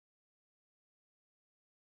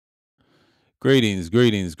Greetings,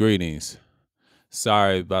 greetings, greetings.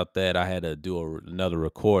 Sorry about that. I had to do another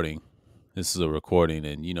recording. This is a recording,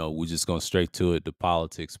 and we're just going straight to it, the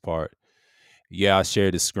politics part. Yeah, I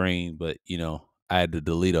shared the screen, but I had to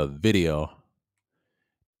delete a video.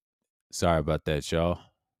 Sorry about that, y'all.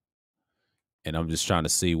 And I'm just trying to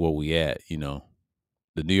see where we at.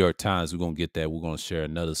 The New York Times. We're gonna get that. We're gonna share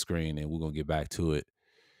another screen, and we're gonna get back to it.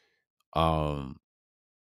 Um,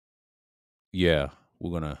 yeah,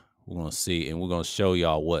 we're gonna see, and we're gonna show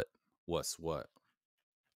y'all what's what.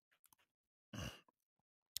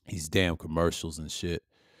 These damn commercials and shit.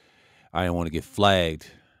 I didn't want to get flagged.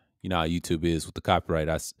 You know how YouTube is with the copyright.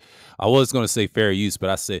 I was going to say fair use, but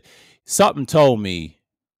I said something told me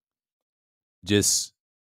just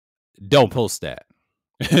don't post that.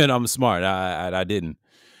 And I'm smart. I didn't.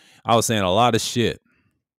 I was saying a lot of shit,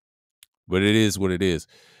 but it is what it is.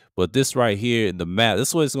 But this right here, the map, this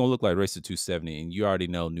is what it's going to look like, race to 270. And you already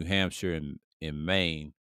know New Hampshire and in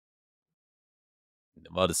Maine, the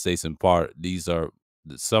other states in part, these are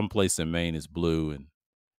some place in Maine is blue and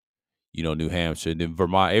New Hampshire. And then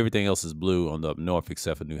Vermont, everything else is blue on the up north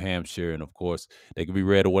except for New Hampshire. And of course, they could be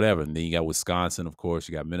red or whatever. And then you got Wisconsin, of course,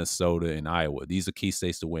 you got Minnesota and Iowa. These are key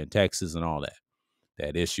states to win. Texas and all that.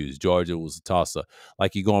 That issues. Georgia was a toss up.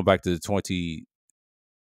 Like you're going back to the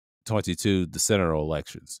 2022, the senator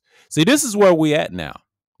elections. See, this is where we at now.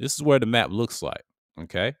 This is where the map looks like.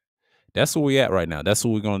 Okay. That's where we at right now. That's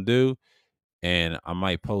what we're going to do. And I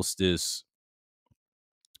might post this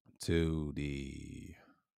to the.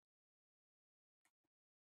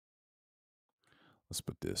 Let's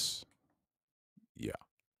put this. Yeah.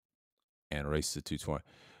 And race to 220.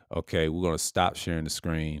 Okay, we're going to stop sharing the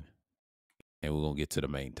screen and we're going to get to the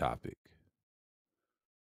main topic.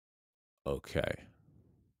 Okay.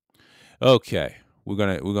 Okay. We're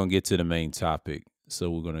going to get to the main topic.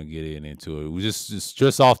 So we're going to get into it. We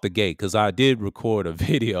just off the gate cuz I did record a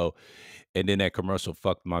video and then that commercial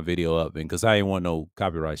fucked my video up and cuz I didn't want no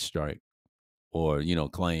copyright strike or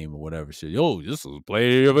claim or whatever shit. Yo, this is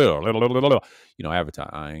play of it. Advertise.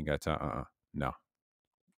 I ain't got time. No.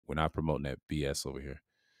 We're not promoting that BS over here.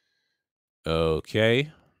 Okay.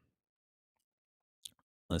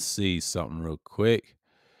 Let's see something real quick.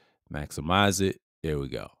 Maximize it. There we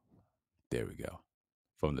go. There we go.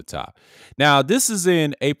 From the top. Now, this is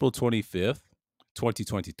in April 25th,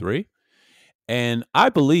 2023. And I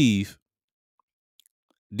believe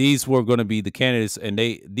these were going to be the candidates. And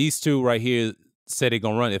these two right here said they're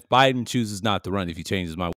going to run. If Biden chooses not to run, if he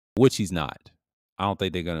changes his mind, which he's not, I don't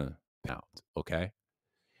think they're going to pound. Okay.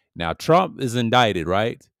 Now, Trump is indicted,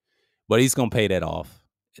 right? But he's going to pay that off.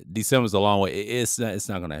 December's a long way. It's not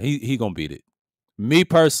going to. He going to beat it. Me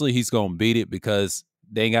personally, he's gonna beat it because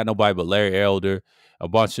they ain't got nobody but Larry Elder, a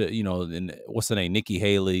bunch of and what's the name, Nikki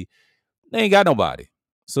Haley. They ain't got nobody.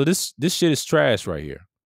 So this shit is trash right here.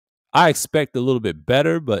 I expect a little bit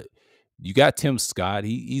better, but you got Tim Scott.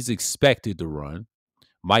 He's expected to run.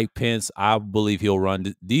 Mike Pence, I believe he'll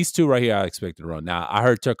run. These two right here, I expect to run. Now I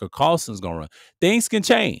heard Tucker Carlson's gonna run. Things can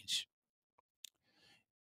change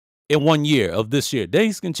in 1 year of this year.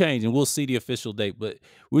 Things can change, and we'll see the official date. But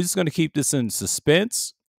we're just gonna keep this in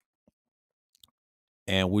suspense.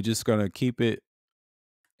 And we're just gonna keep it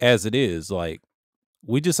as it is. Like,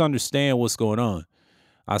 we just understand what's going on.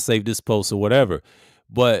 I saved this post or whatever.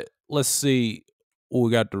 But let's see what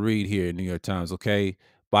we got to read here in New York Times, okay?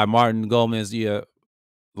 By Martin Gomez, yeah,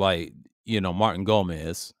 like, Martin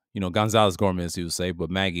Gomez, Gonzalez Gomez, he would say, but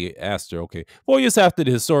Maggie asked her, okay, 4 years after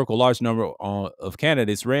the historical large number of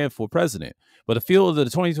candidates ran for president, but the field of the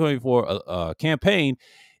 2024 campaign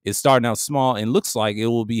is starting out small and looks like it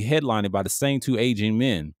will be headlined by the same two aging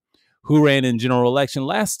men who ran in general election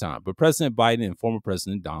last time, but President Biden and former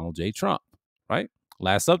President Donald J. Trump, right?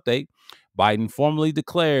 Last update, Biden formally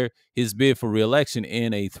declared his bid for re-election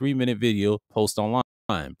in a 3-minute video post online.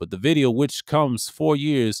 But the video, which comes 4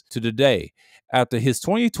 years to the day after his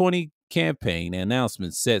 2020 campaign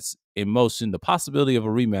announcement, sets in motion the possibility of a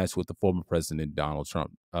rematch with the former President Donald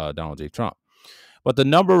J. Trump. But the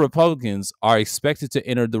number of Republicans are expected to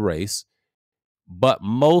enter the race, but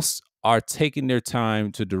most are taking their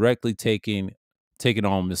time to directly taking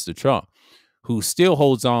on Mr. Trump, who still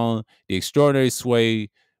holds on the extraordinary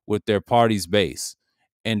sway with their party's base.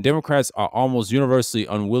 And Democrats are almost universally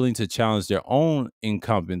unwilling to challenge their own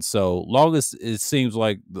incumbents. So long as it seems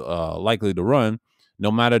like likely to run,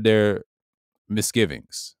 no matter their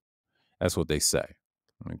misgivings. That's what they say.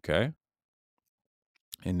 Okay.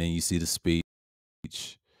 And then you see the speech,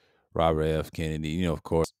 Robert F. Kennedy, of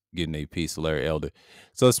course, getting a piece of Larry Elder.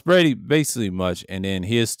 So it's basically much. And then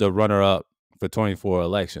here's the runner-up for 24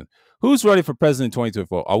 election. Who's ready for president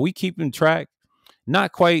 2024? Are we keeping track?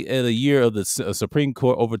 Not quite at a year of the Supreme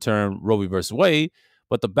Court overturned Roe v. Wade,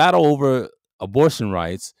 but the battle over abortion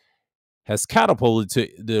rights has catapulted to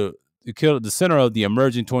the center of the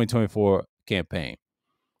emerging 2024 campaign.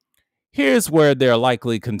 Here's where their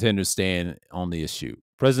likely contenders stand on the issue.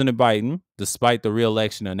 President Biden, despite the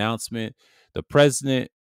re-election announcement, the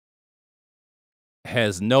president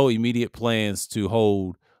has no immediate plans to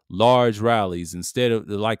hold large rallies. Instead of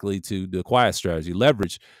likely to the quiet strategy,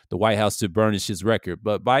 leverage the White House to burnish his record.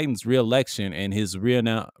 But Biden's re-election and his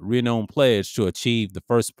renowned pledge to achieve the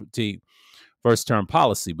first-term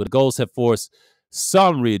policy, but the goals have forced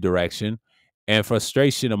some redirection and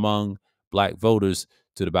frustration among Black voters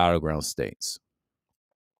to the battleground states.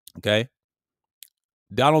 Okay,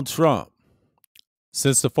 Donald Trump,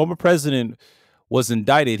 since the former president was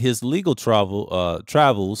indicted, his legal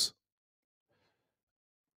travels.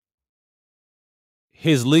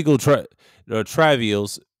 His legal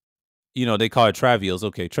travails, they call it travails.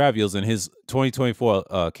 Okay, travails in his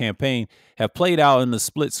 2024 campaign have played out in the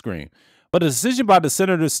split screen. But a decision by the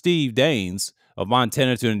Senator Steve Daines of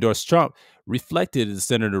Montana to endorse Trump reflected the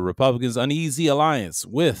Senator Republicans' uneasy alliance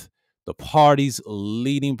with the party's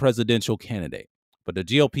leading presidential candidate. But the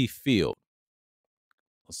GOP field,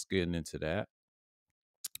 let's get into that.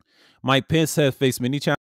 Mike Pence has faced many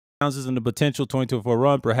challenges in the potential 2024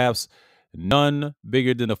 run, perhaps none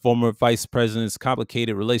bigger than the former vice president's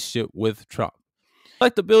complicated relationship with Trump.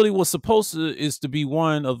 Electability was supposed to be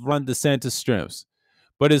one of Ron DeSantis' strengths,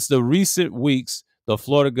 but it's the recent weeks the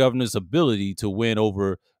Florida governor's ability to win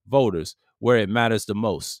over voters where it matters the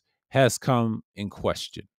most has come in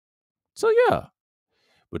question. So yeah,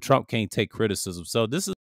 but Trump can't take criticism. So this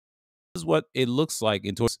is what it looks like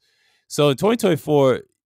in 2024.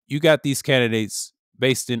 You got these candidates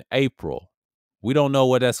based in April. We don't know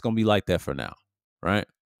what that's going to be like that for now, right?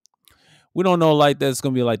 We don't know that's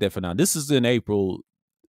going to be like that for now. This is in April,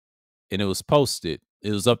 and it was posted.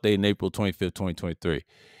 It was updated in April 25th, 2023.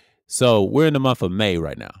 So we're in the month of May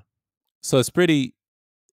right now. So it's pretty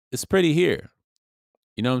here.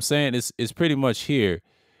 You know what I'm saying? It's pretty much here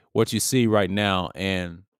what you see right now,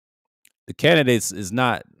 and the candidates is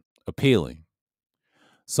not appealing.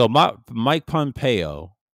 So Mike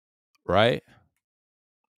Pompeo, right?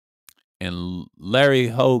 And Larry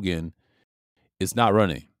Hogan is not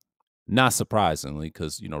running. Not surprisingly,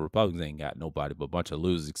 because Republicans ain't got nobody but a bunch of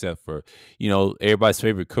losers, except for everybody's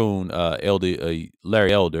favorite coon,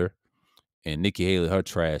 Larry Elder, and Nikki Haley, her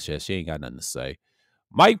trash ass. She ain't got nothing to say.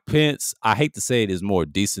 Mike Pence, I hate to say it, is more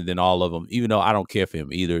decent than all of them, even though I don't care for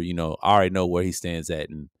him either. I already know where he stands at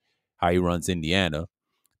and how he runs Indiana.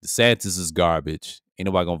 DeSantis is garbage. Ain't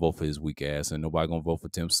nobody gonna vote for his weak ass, and nobody gonna vote for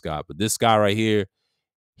Tim Scott. But this guy right here,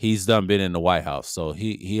 he's done been in the White House, so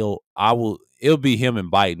it'll be him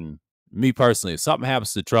and Biden. Me personally, if something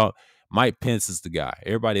happens to Trump, Mike Pence is the guy.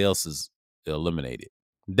 Everybody else is eliminated.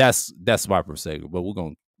 That's my perspective. But we're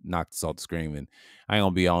gonna knock this off the screen, and I ain't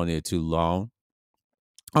gonna be on there too long.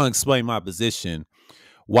 I'll explain my position.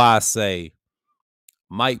 Why I say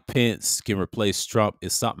Mike Pence can replace Trump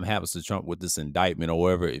if something happens to Trump with this indictment or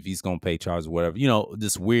whatever. If he's gonna pay charges or whatever,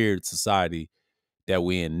 this weird society that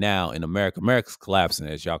we're in now in America. America's collapsing,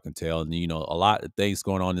 as y'all can tell. And, a lot of things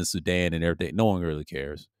going on in Sudan and everything. No one really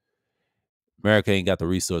cares. America ain't got the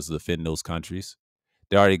resources to defend those countries.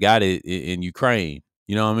 They already got it in Ukraine.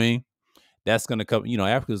 You know what I mean? That's going to come,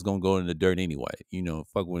 Africa's going to go in the dirt anyway.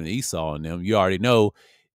 Fuck with Esau and them. You already know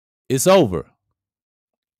it's over.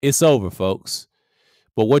 It's over, folks.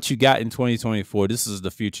 But what you got in 2024, this is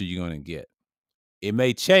the future you're going to get. It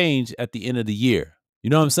may change at the end of the year.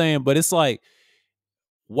 You know what I'm saying? But it's like,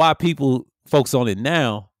 why people focus on it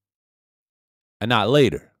now and not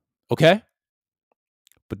later. Okay?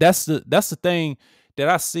 But that's the thing that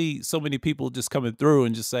I see so many people just coming through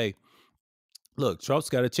and just say, look, Trump's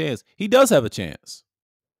got a chance. He does have a chance.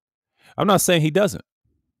 I'm not saying he doesn't.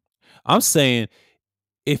 I'm saying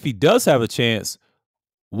if he does have a chance,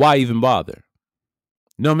 why even bother?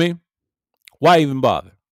 You know what I mean? Why even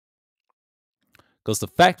bother? Because the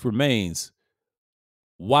fact remains,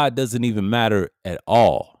 why it doesn't even matter at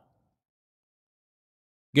all.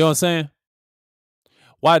 You know what I'm saying?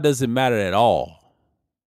 Why does it matter at all?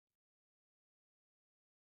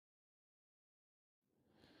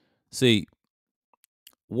 See,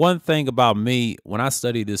 one thing about me, when I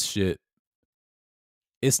study this shit,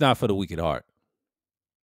 it's not for the weak at heart.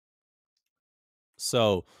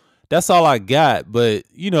 So that's all I got. But,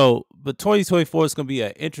 but 2024 is going to be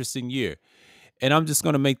an interesting year. And I'm just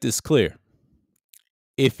going to make this clear.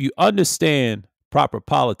 If you understand proper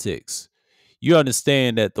politics, you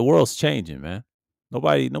understand that the world's changing, man.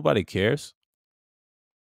 Nobody cares.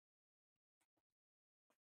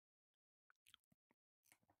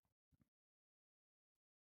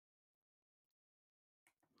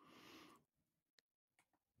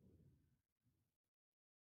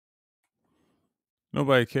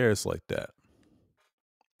 Nobody cares like that.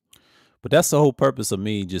 But that's the whole purpose of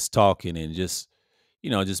me just talking and just,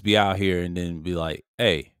 just be out here and then be like,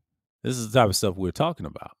 hey, this is the type of stuff we're talking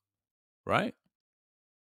about, right?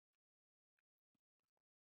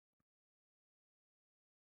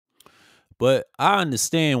 But I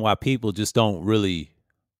understand why people just don't really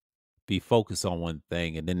be focused on one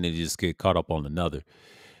thing and then they just get caught up on another.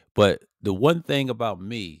 But the one thing about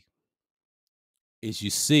me is you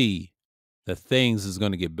see that things is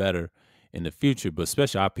going to get better in the future, but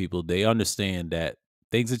especially our people, they understand that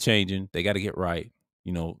things are changing. They got to get right.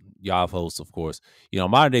 Y'all hosts, of course.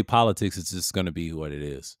 Modern day politics is just going to be what it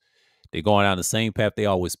is. They're going down the same path they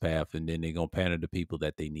always path, and then they're going to pander to people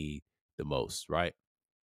that they need the most, right?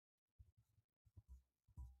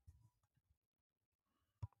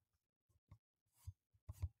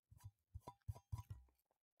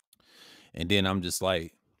 And then I'm just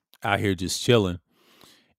like out here just chilling.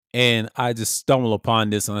 And I just stumble upon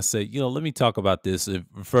this and I said, let me talk about this and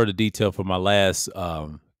refer to detail from my last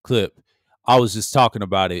clip. I was just talking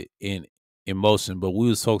about it in emotion, but we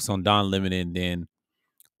was focused on Don Lemon and then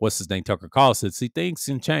what's his name, Tucker Carlson. See, things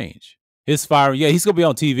can change. His firing, yeah, he's gonna be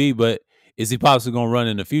on TV, but is he possibly gonna run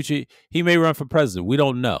in the future? He may run for president. We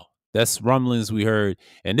don't know. That's rumblings we heard,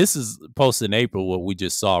 and this is posted in April. What we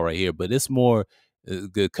just saw right here, but it's more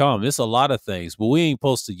good come. It's a lot of things, but we ain't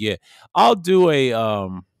posted yet. I'll do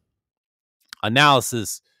a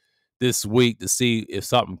analysis this week to see if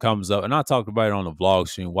something comes up, and I talked about it on the vlog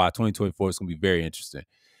stream. Why 2024 is gonna be very interesting.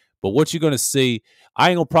 But what you're gonna see,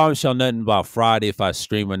 I ain't gonna promise y'all nothing about Friday if I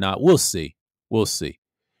stream or not. We'll see. We'll see.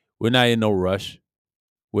 We're not in no rush.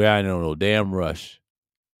 We're not in no damn rush.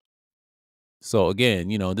 So again,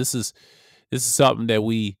 this is something that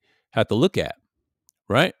we have to look at,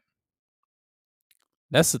 right?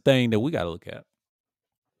 That's the thing that we got to look at.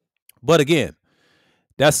 But again,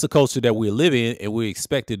 that's the culture that we live in, and we're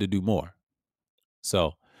expected to do more.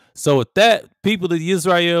 So with that, people of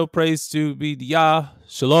Israel, praise to be the Yah,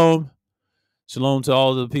 shalom, shalom to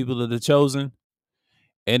all the people that are chosen,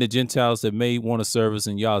 and the Gentiles that may want to serve us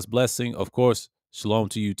in Yah's blessing. Of course, shalom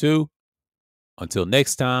to you too. Until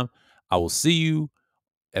next time, I will see you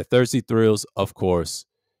at Thursday Thrills, of course.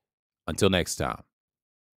 Until next time,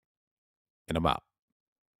 and I'm out.